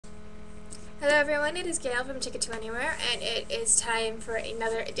Hello everyone, it is Gail from Ticket to Anywhere, and it is time for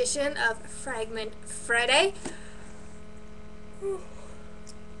another edition of Fragment Friday.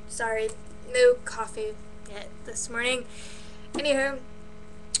 Sorry, no coffee yet this morning. Anywho,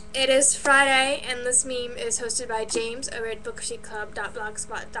 it is Friday, and this meme is hosted by James over at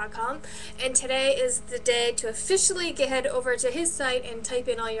booksheetclub.blogspot.com, and today is the day to officially head over to his site and type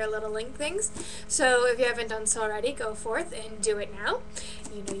in all your little link things. So if you haven't done so already, go forth and do it now.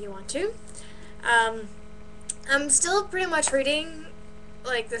 You know you want to. I'm still pretty much reading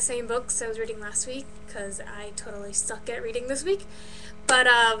like the same books I was reading last week because I totally suck at reading this week. But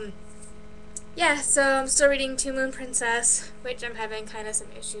yeah, so I'm still reading Two Moon Princess, which I'm having kind of some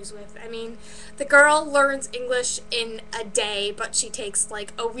issues with. I mean, the girl learns English in a day, but she takes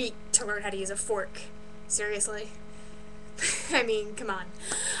like a week to learn how to use a fork. Seriously? I mean, come on.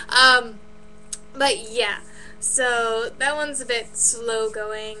 But yeah, so that one's a bit slow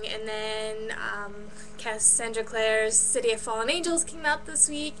going, and then Cassandra Clare's City of Fallen Angels came out this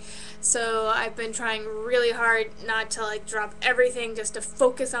week, so I've been trying really hard not to like drop everything, just to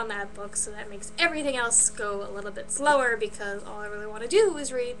focus on that book, so that makes everything else go a little bit slower, because all I really want to do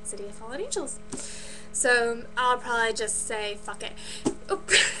is read City of Fallen Angels. So I'll probably just say fuck it. Well,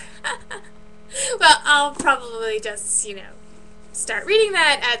 I'll probably just, start reading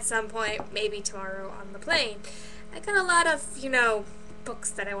that at some point, maybe tomorrow on the plane. I got a lot of,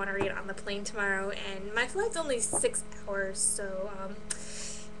 books that I want to read on the plane tomorrow, and my flight's only 6 hours, so,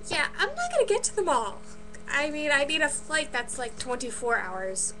 yeah, I'm not going to get to them all. I mean, I need a flight that's like 24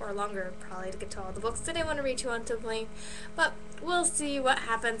 hours or longer, probably, to get to all the books that I want to read to onto the plane, but we'll see what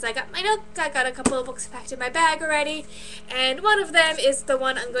happens. I got my notes, I got a couple of books packed in my bag already, and one of them is the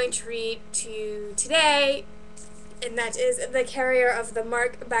one I'm going to read to today, and that is The Carrier of the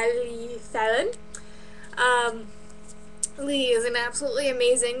Mark by Leigh Fallon. Leigh is an absolutely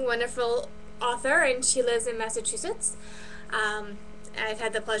amazing, wonderful author, and she lives in Massachusetts. I've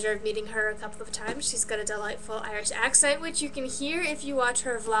had the pleasure of meeting her a couple of times. She's got a delightful Irish accent, which you can hear if you watch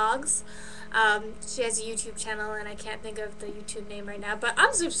her vlogs. She has a YouTube channel, and I can't think of the YouTube name right now, but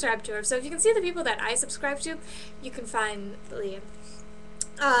I'm subscribed to her, so if you can see the people that I subscribe to, you can find Leigh.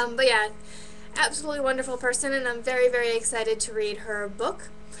 But yeah, absolutely wonderful person, and I'm very, very excited to read her book.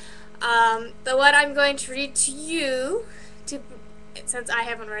 But what I'm going to read to you, since I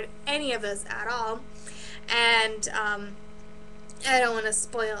haven't read any of this at all, and I don't want to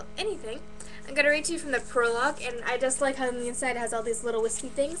spoil anything, I'm going to read to you from the prologue, and I just like how on the inside it has all these little wispy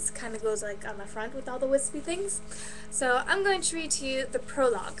things, kind of goes like on the front with all the wispy things. So I'm going to read to you the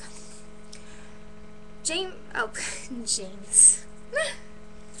prologue. James.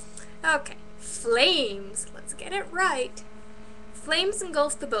 Okay. Flames. Let's get it right. Flames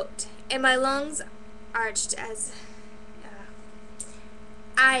engulfed the boat, and my lungs arched as...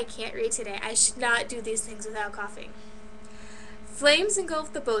 I can't read today. I should not do these things without coughing. Flames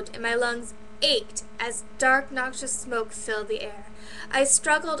engulfed the boat, and my lungs ached as dark, noxious smoke filled the air. I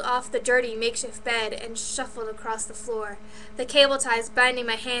struggled off the dirty makeshift bed and shuffled across the floor, the cable ties binding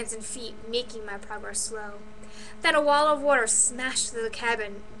my hands and feet, making my progress slow. Then a wall of water smashed through the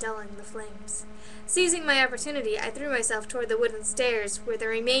cabin, dulling the flames. Seizing my opportunity, I threw myself toward the wooden stairs, where the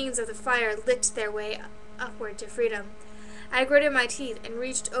remains of the fire licked their way upward to freedom. I gritted my teeth and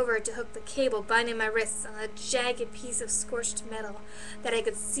reached over to hook the cable binding my wrists on a jagged piece of scorched metal that I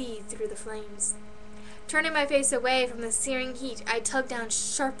could see through the flames. Turning my face away from the searing heat, I tugged down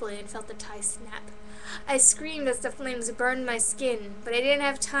sharply and felt the tie snap. I screamed as the flames burned my skin, but I didn't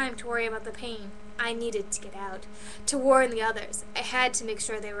have time to worry about the pain. I needed to get out, to warn the others. I had to make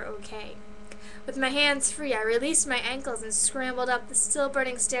sure they were okay. With my hands free, I released my ankles and scrambled up the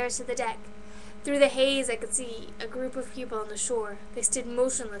still-burning stairs to the deck. Through the haze, I could see a group of people on the shore. They stood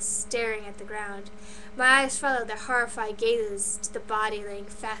motionless, staring at the ground. My eyes followed their horrified gazes to the body laying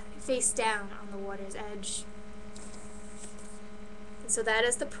face down on the water's edge. And so that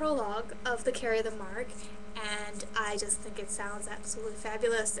is the prologue of The Carrier of the Mark, and I just think it sounds absolutely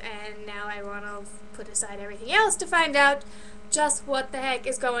fabulous, and now I want to put aside everything else to find out just what the heck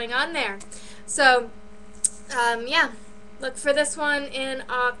is going on there. So, yeah, look for this one in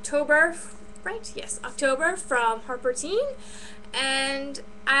October. Right, yes, October from Harper Teen, and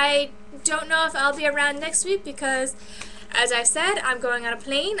I don't know if I'll be around next week because, as I said, I'm going on a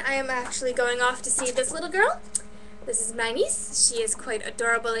plane. I am actually going off to see this little girl. This is my niece. She is quite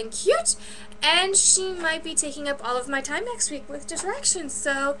adorable and cute, and she might be taking up all of my time next week with distractions,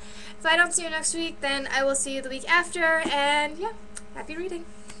 so if I don't see you next week, then I will see you the week after, and yeah, happy reading.